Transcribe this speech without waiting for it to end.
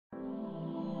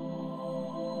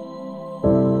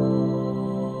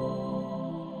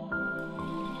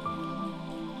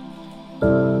So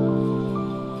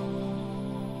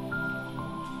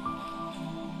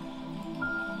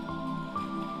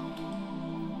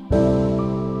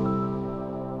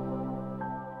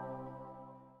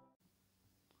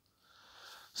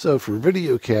for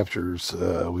video captures,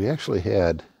 we actually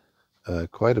had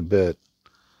quite a bit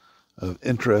of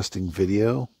interesting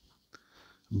video,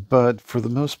 but for the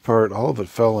most part, all of it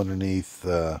fell underneath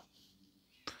that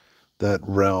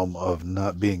realm of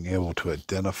not being able to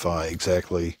identify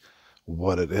exactly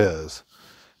what it is.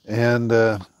 And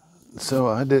so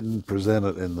I didn't present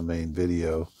it in the main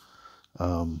video.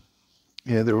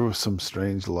 Yeah, there were some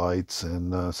strange lights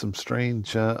and some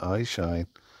strange eye shine,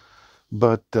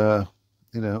 but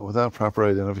without proper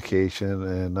identification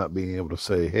and not being able to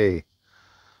say, hey,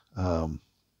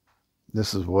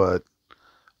 this is what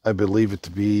I believe it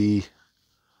to be,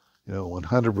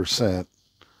 100%.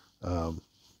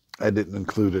 I didn't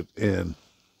include it in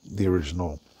the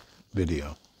original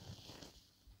video.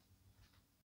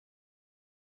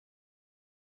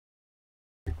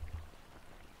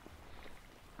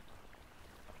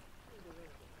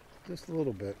 Just a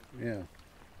little bit, yeah.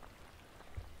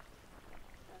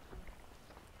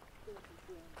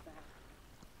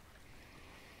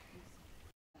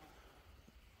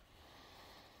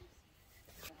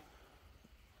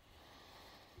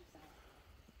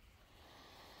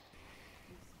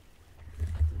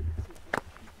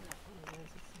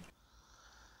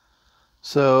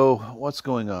 So, what's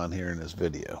going on here in this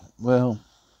video? Well,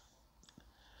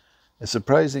 as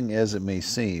surprising as it may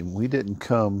seem, we didn't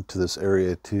come to this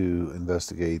area to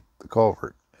investigate the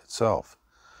culvert itself.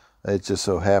 It just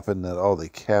so happened that all the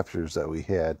captures that we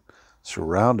had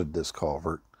surrounded this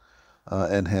culvert,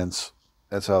 and hence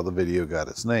that's how the video got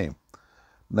its name.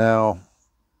 Now,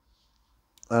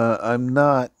 I'm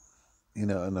not,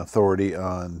 an authority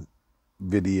on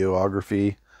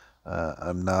videography.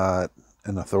 I'm not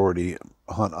an authority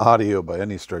on audio by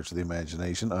any stretch of the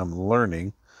imagination. I'm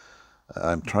learning.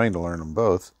 I'm trying to learn them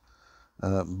both.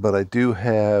 But I do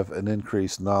have an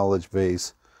increased knowledge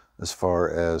base as far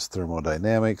as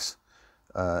thermodynamics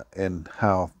and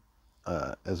how,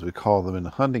 as we call them in the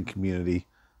hunting community,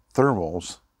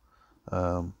 thermals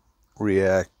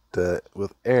react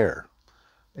with air.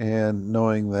 And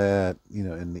knowing that,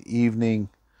 in the evening,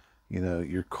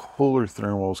 your cooler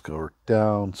thermals go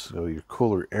down, so your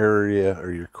cooler area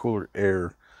or your cooler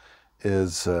air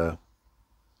is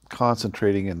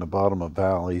concentrating in the bottom of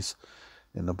valleys.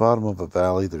 In the bottom of a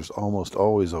valley, there's almost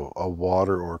always a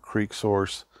water or a creek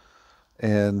source.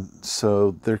 And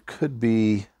so there could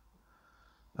be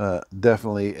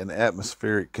definitely an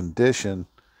atmospheric condition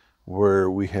where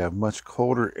we have much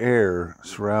colder air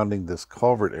surrounding this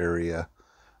culvert area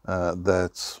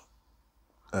that's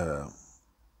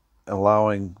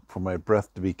allowing for my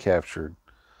breath to be captured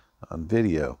on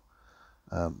video.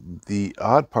 The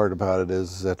odd part about it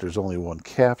is that there's only one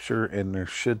capture and there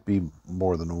should be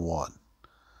more than one.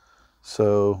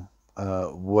 So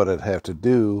what I'd have to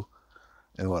do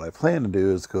and what I plan to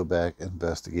do is go back and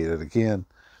investigate it again,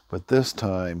 but this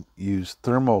time use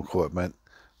thermal equipment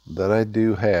that I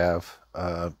do have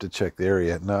to check the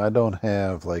area. Now I don't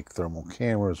have like thermal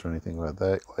cameras or anything like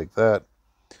that,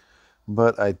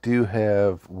 but I do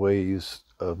have ways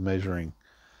of measuring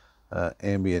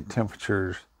ambient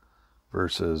temperatures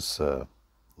versus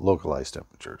localized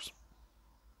temperatures.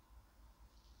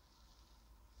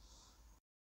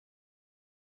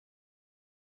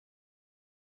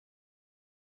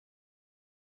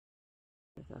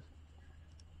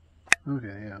 Okay,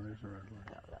 yeah, there's a red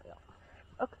light. Yeah.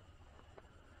 Okay.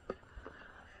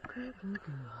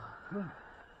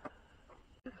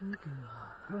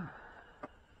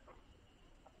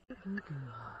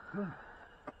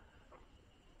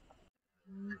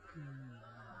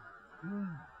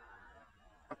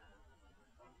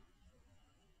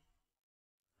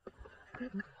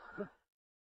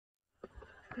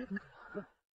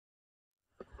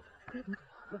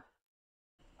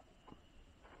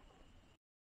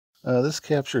 This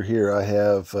capture here I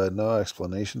have no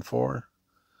explanation for.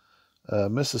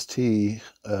 Mrs. T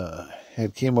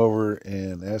had came over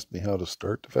and asked me how to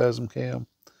start the Phasm Cam,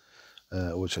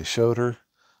 which I showed her.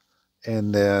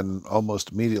 And then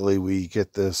almost immediately we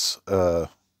get this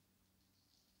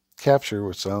capture,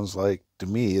 which sounds like, to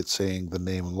me, it's saying the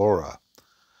name Laura.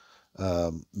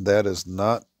 That is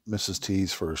not Mrs.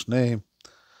 T's first name,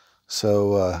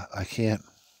 so I can't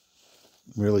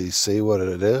really say what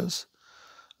it is.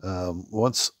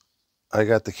 Once I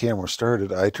got the camera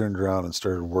started, I turned around and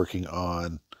started working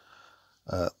on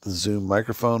the Zoom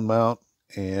microphone mount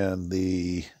and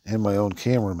my own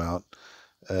camera mount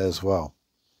as well.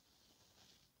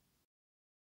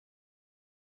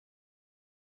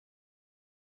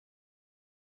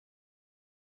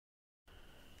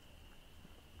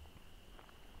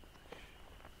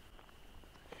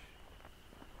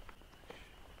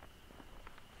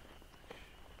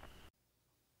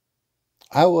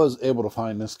 I was able to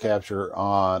find this capture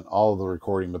on all of the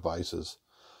recording devices.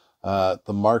 The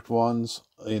marked ones,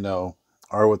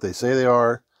 are what they say they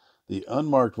are. The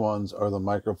unmarked ones are the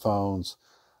microphones,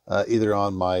 either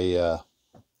on my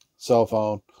cell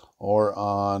phone or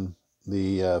on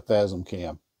the Phasm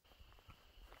cam.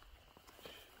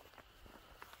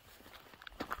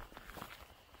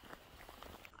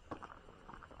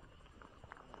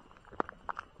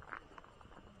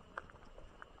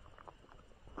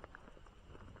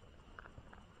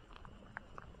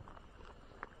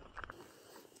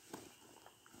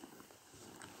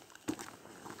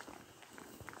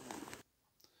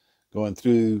 Going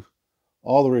through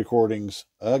all the recordings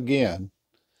again,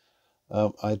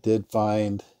 I did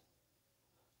find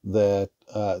that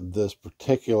this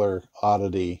particular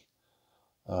oddity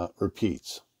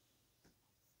repeats.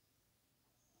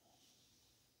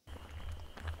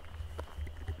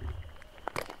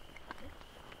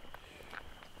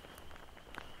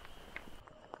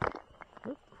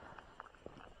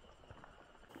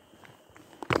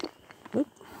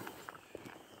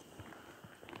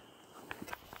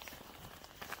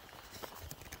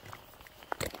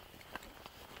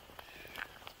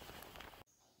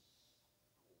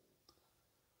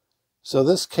 So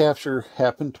this capture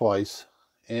happened twice,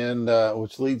 and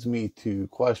which leads me to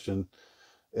question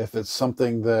if it's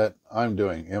something that I'm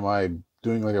doing. Am I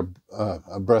doing like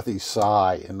a breathy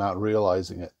sigh and not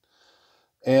realizing it?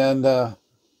 And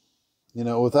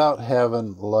without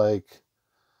having like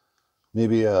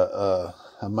maybe a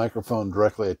microphone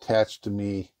directly attached to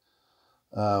me,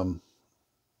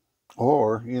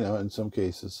 or in some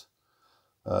cases,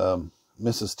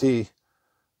 Mrs. T,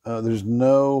 there's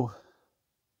no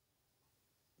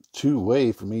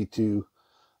way for me to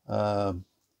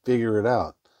figure it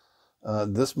out.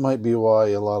 This might be why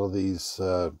a lot of these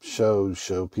shows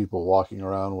show people walking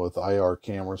around with IR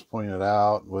cameras pointed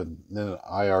out with an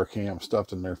IR cam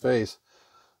stuffed in their face,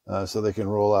 so they can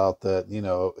roll out that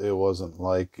it wasn't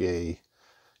like a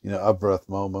breath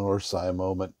moment or sigh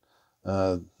moment.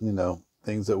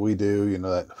 Things that we do,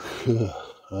 that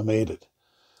I made it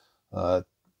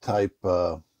type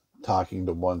talking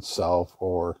to oneself,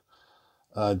 or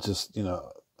just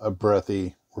a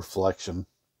breathy reflection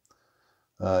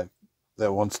that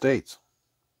one states.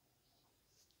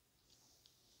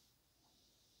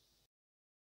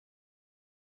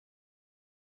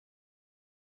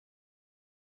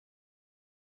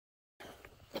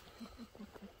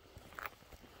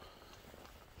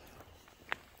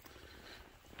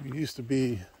 It used to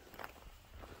be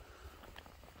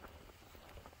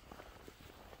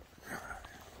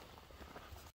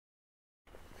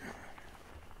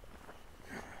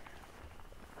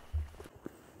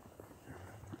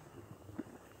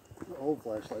old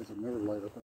flashlights would never light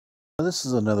up. This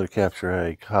is another capture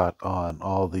I caught on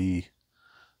all the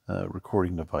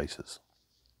recording devices.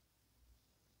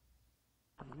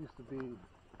 It used to be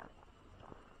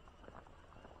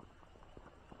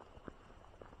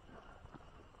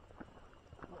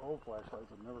old flashlights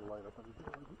would never light up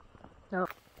anything. No.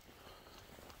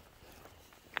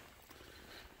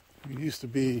 It used to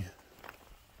be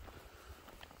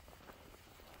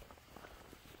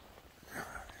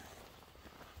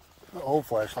old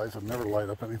flashlights would never light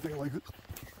up anything like this.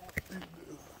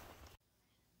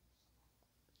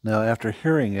 Now, after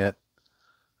hearing it,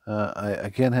 I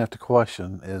again have to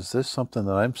question, is this something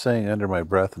that I'm saying under my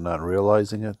breath and not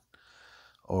realizing it?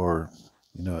 Or,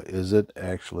 is it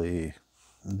actually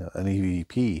an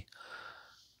EVP?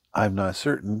 I'm not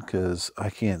certain because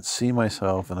I can't see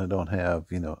myself and I don't have,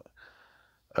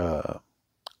 a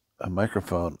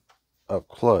microphone up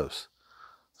close.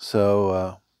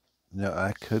 So,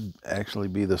 I could actually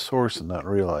be the source and not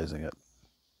realizing it.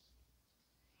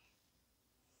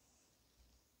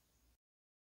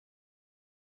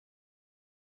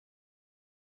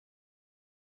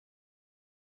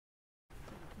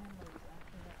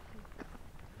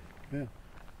 Yeah.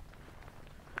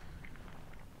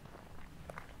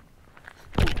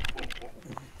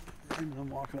 I'm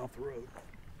walking off the road.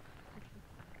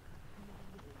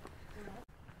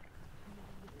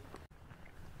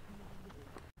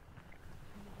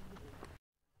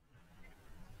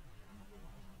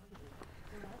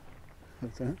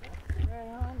 What's that?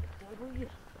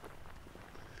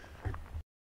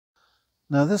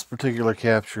 Now this particular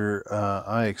capture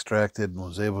I extracted and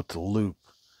was able to loop,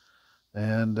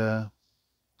 and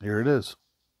here it is.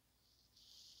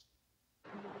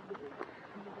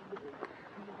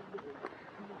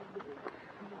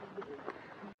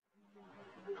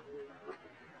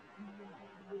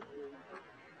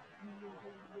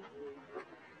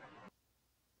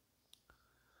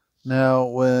 Now,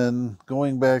 when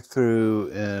going back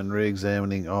through and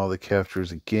re-examining all the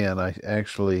captures again, I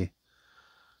actually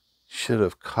should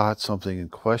have caught something and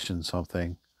questioned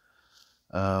something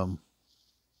long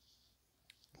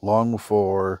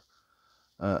before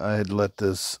I had let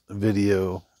this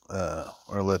video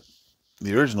or let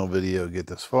the original video get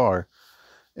this far,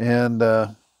 and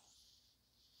but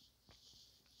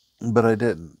I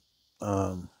didn't,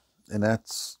 and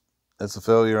that's a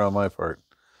failure on my part.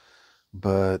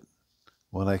 But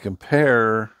when I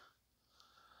compare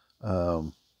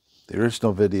the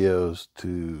original videos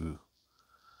to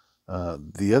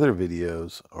the other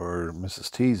videos or Mrs.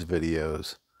 T's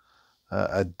videos,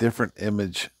 a different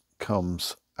image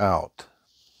comes out.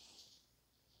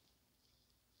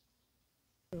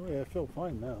 Anyway, I feel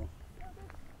fine now.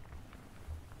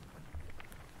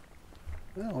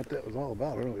 I don't know what that was all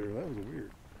about earlier. That was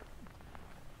weird.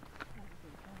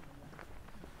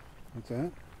 What's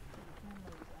that?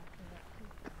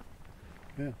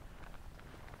 Yeah.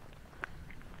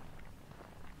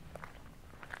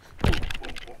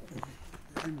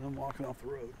 And I'm walking off the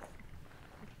road.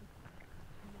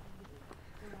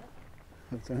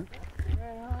 What's that?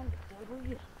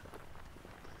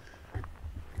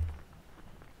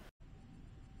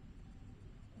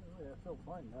 I feel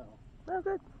fine now. Oh,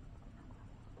 good.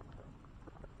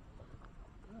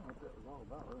 I don't know what that was all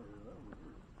about earlier. That was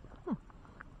weird.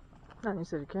 And you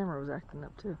said your camera was acting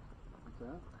up too. What's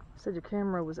that? You said your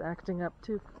camera was acting up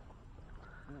too.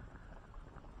 Yeah.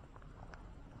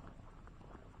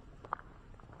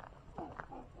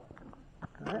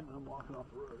 Right. I'm walking off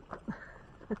the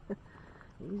road.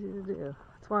 Easy to do.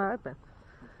 That's why I've been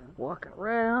walking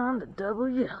right on the double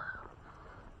yellow.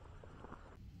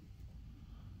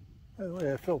 By the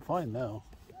way, I feel fine now.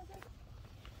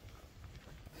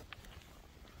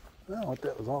 I don't know what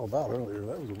that was all about earlier.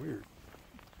 That was weird.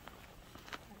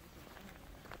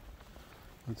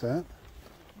 What's that?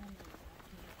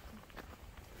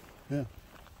 Yeah.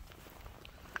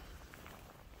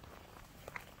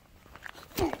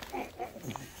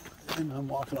 And I'm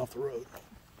walking off the road.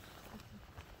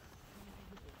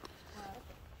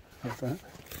 What's that?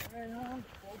 Right on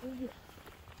double yellow.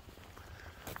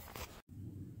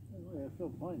 Anyway, I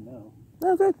feel fine now.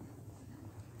 Oh, good.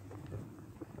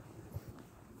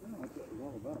 I don't know what that was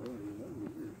all about earlier. That was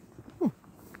weird.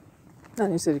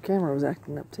 And you said your camera was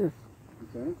acting up too.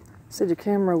 What's that? You said your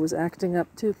camera was acting up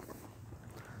too.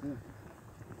 Yeah.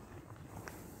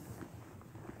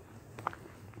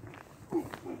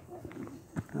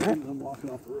 Right. And I'm walking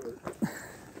off the road.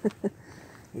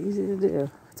 Easy to do.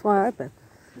 That's why I've been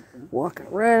walking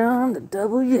right on the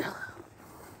double yellow.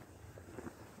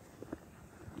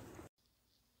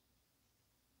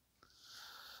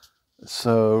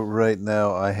 So right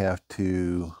now I have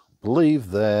to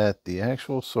believe that the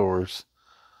actual source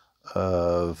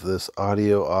of this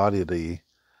audio oddity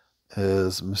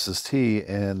is Mrs. T,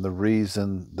 and the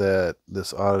reason that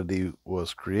this oddity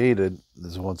was created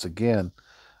is, once again,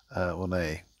 when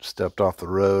I stepped off the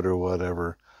road or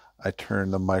whatever, I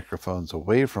turned the microphones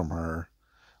away from her,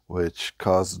 which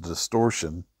caused a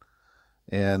distortion.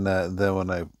 And then when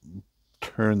I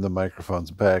turned the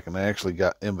microphones back, and I actually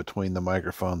got in between the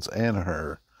microphones and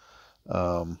her,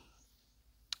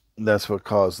 that's what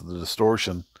caused the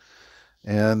distortion.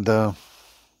 And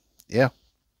yeah,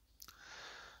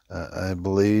 I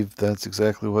believe that's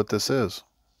exactly what this is.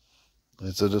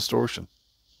 It's a distortion.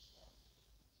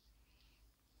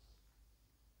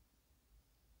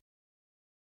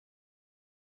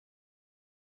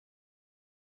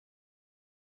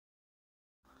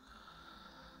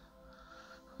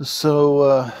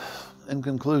 So, in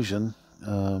conclusion,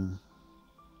 you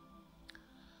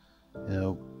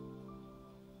know,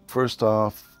 first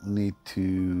off, we need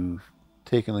to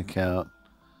take into account,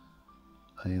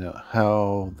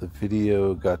 how the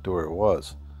video got to where it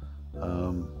was.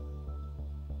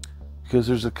 Because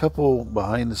there's a couple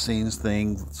behind the scenes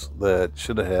things that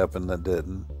should have happened that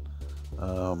didn't.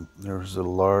 There was a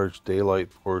large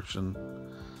daylight portion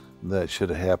that should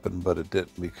have happened, but it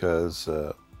didn't because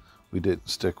we didn't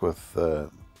stick with the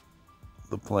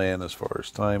plan as far as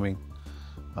timing.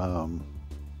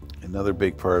 Another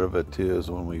big part of it too is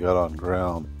when we got on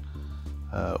ground,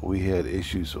 we had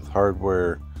issues with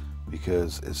hardware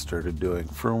because it started doing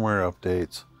firmware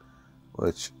updates,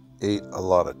 which ate a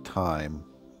lot of time.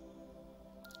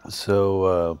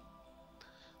 So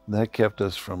that kept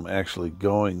us from actually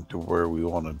going to where we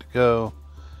wanted to go,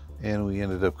 and we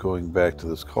ended up going back to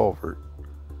this culvert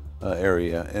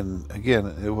area. And again,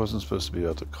 it wasn't supposed to be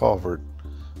about the culvert.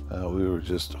 We were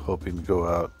just hoping to go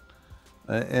out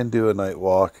and do a night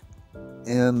walk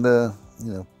and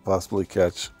possibly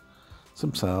catch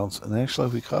some sounds, and actually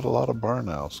we caught a lot of barn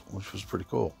owls, which was pretty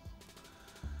cool.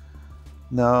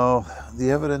 Now, the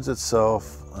evidence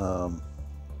itself,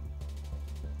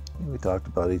 we talked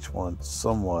about each one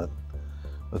somewhat,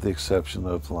 with the exception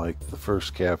of like the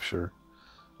first capture.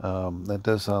 That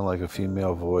does sound like a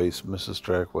female voice. Mrs.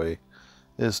 Trackway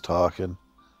is talking,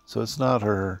 so it's not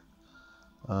her.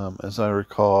 As I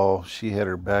recall, she had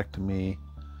her back to me,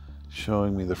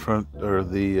 showing me the front or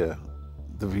the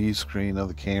view screen of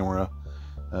the camera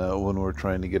when we're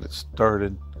trying to get it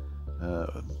started.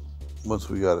 Once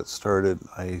we got it started,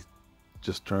 I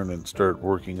just turned and started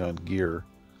working on gear.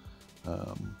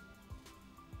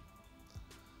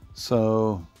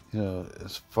 So,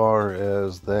 as far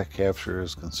as that capture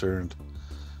is concerned,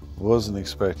 wasn't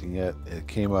expecting it. It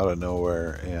came out of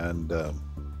nowhere, and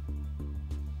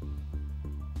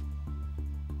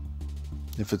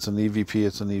if it's an EVP,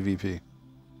 it's an EVP.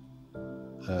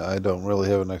 I don't really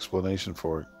have an explanation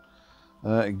for it.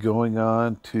 Going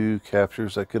on to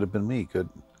captures that could have been me.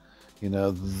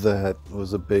 That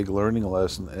was a big learning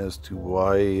lesson as to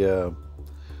why,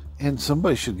 and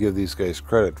somebody should give these guys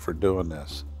credit for doing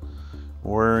this.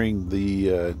 Wearing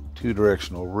the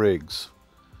two-directional rigs,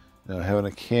 having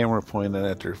a camera pointed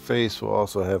at their face while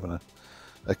also having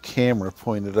a camera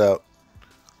pointed out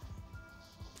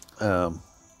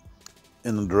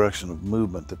in the direction of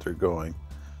movement that they're going,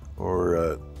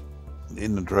 or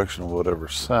in the direction of whatever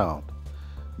sound.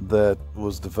 That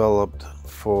was developed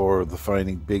for the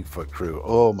Finding Bigfoot crew.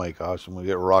 Oh my gosh, I'm going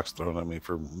to get rocks thrown at me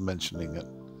for mentioning it.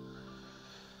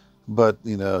 But,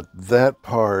 that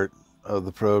part of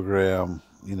the program,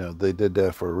 they did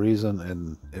that for a reason,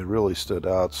 and it really stood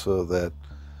out, so that,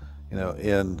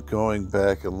 in going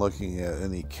back and looking at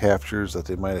any captures that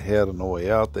they might have had on the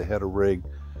way out, they had a rig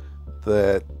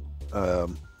that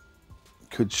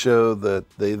could show that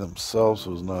they themselves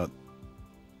was not,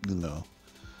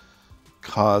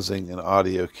 causing an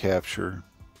audio capture.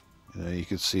 You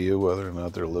could see whether or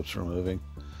not their lips were moving.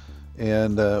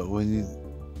 And that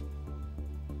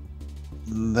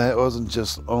wasn't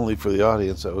just only for the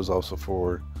audience, that was also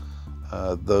for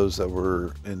those that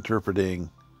were interpreting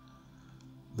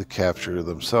the capture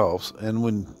themselves. And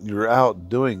when you're out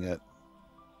doing it,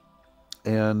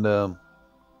 and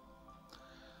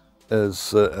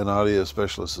as an audio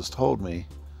specialist has told me,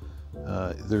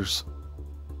 there's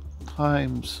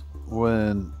times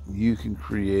when you can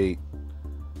create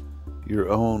your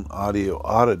own audio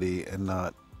oddity and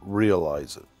not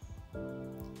realize it.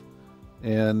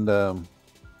 And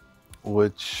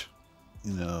which,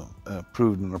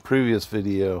 proved in a previous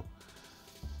video,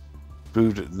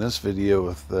 proved it in this video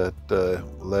with that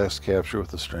last capture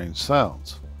with the strange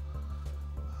sounds.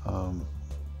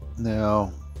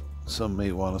 Now, some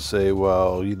may want to say,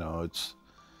 well, it's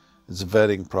a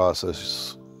vetting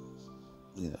process,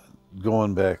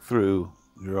 going back through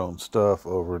your own stuff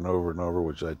over and over and over,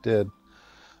 which I did.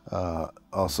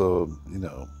 Also,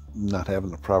 not having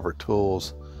the proper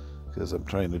tools, because I'm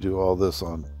trying to do all this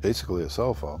on basically a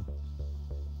cell phone.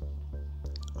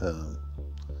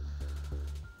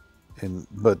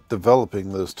 But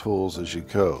developing those tools as you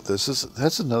go.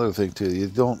 That's another thing too. You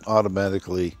don't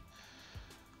automatically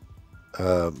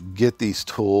get these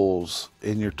tools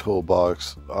in your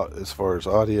toolbox as far as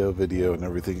audio, video, and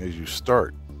everything as you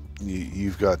start.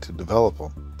 You've got to develop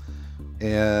them.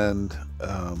 And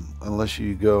unless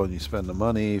you go and you spend the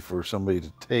money for somebody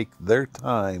to take their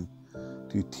time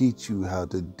to teach you how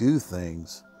to do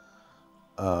things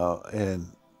and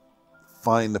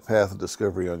find the path of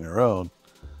discovery on your own,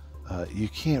 you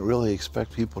can't really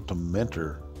expect people to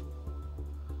mentor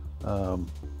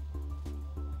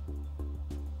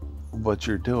what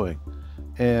you're doing.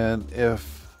 And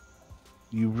if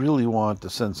you really want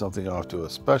to send something off to a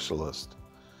specialist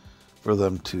for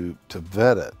them to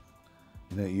vet it,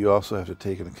 you also have to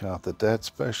take into account that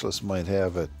specialist might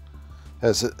have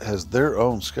has their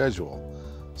own schedule.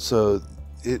 So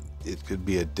it could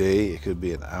be a day, it could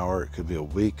be an hour, it could be a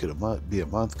week, it could be a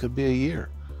month, could be a year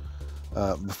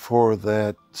before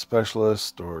that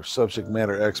specialist or subject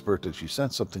matter expert that you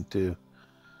sent something to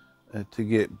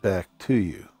get back to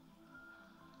you.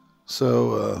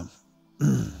 So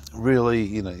really,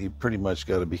 you pretty much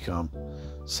got to become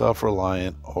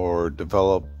self-reliant or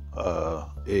develop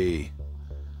a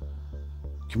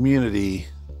community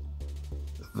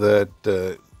that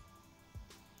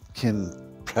can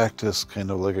practice kind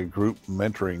of like a group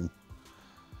mentoring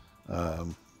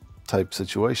type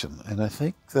situation. And I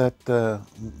think that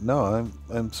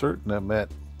I'm certain that Matt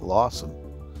Lawson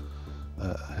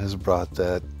has brought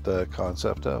that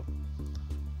concept up.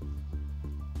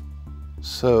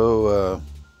 So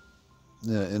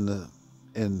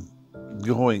in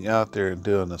going out there and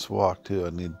doing this walk too, I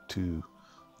need to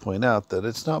point out that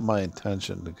it's not my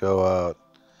intention to go out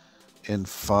and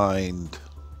find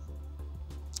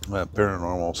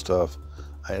paranormal stuff.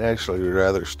 I'd actually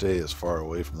rather stay as far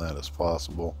away from that as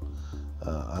possible.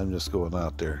 I'm just going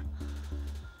out there,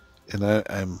 and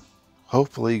I'm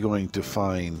hopefully going to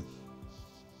find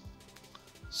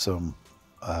some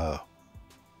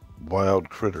wild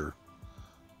critter,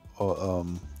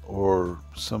 or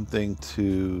something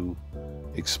to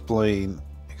explain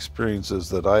experiences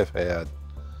that I've had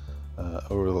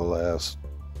over the last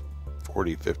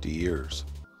 40, 50 years.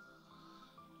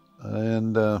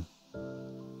 And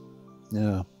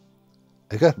yeah,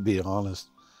 I gotta be honest,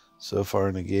 so far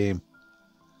in the game,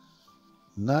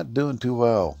 not doing too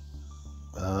well.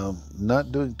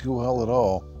 Not doing too well at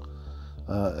all,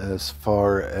 as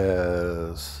far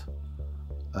as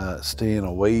staying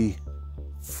away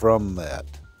from that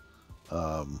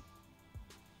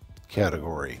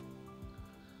category.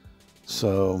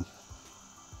 So,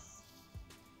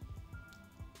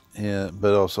 yeah,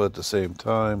 but also at the same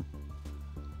time,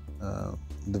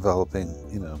 developing,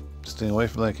 staying away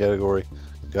from that category.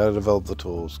 Got to develop the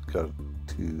tools. Got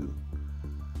to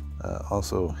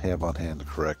also have on hand the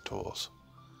correct tools.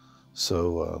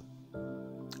 So,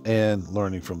 and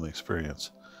learning from the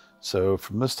experience. So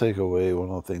from this takeaway, one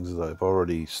of the things that I've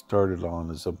already started on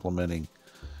is implementing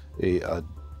a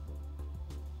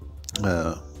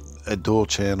dual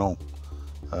channel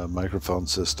microphone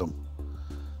system.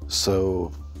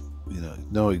 So,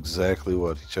 know exactly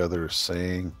what each other is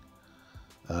saying,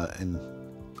 and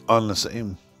on the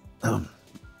same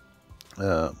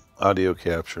audio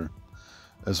capture,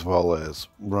 as well as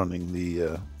running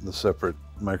the separate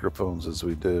microphones as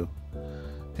we do.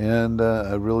 And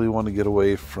I really want to get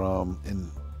away from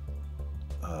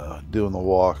doing the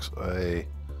walks. I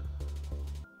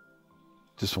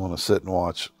just want to sit and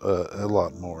watch a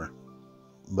lot more.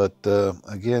 But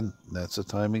again, that's a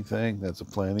timing thing. That's a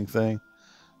planning thing.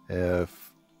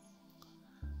 If,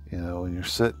 when you're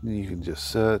sitting, you can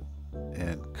just sit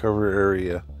and cover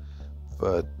area.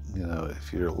 But,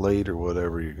 if you're late or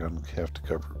whatever, you're going to have to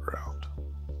cover ground.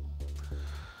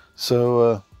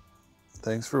 So,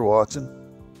 thanks for watching.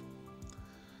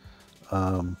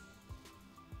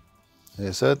 Like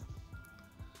I said,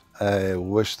 I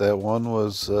wish that one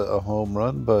was a home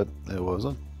run, but it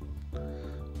wasn't.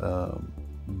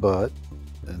 But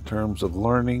in terms of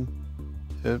learning,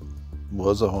 it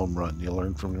was a home run. You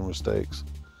learn from your mistakes.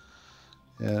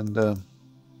 And I'll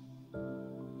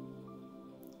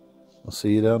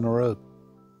see you down the road.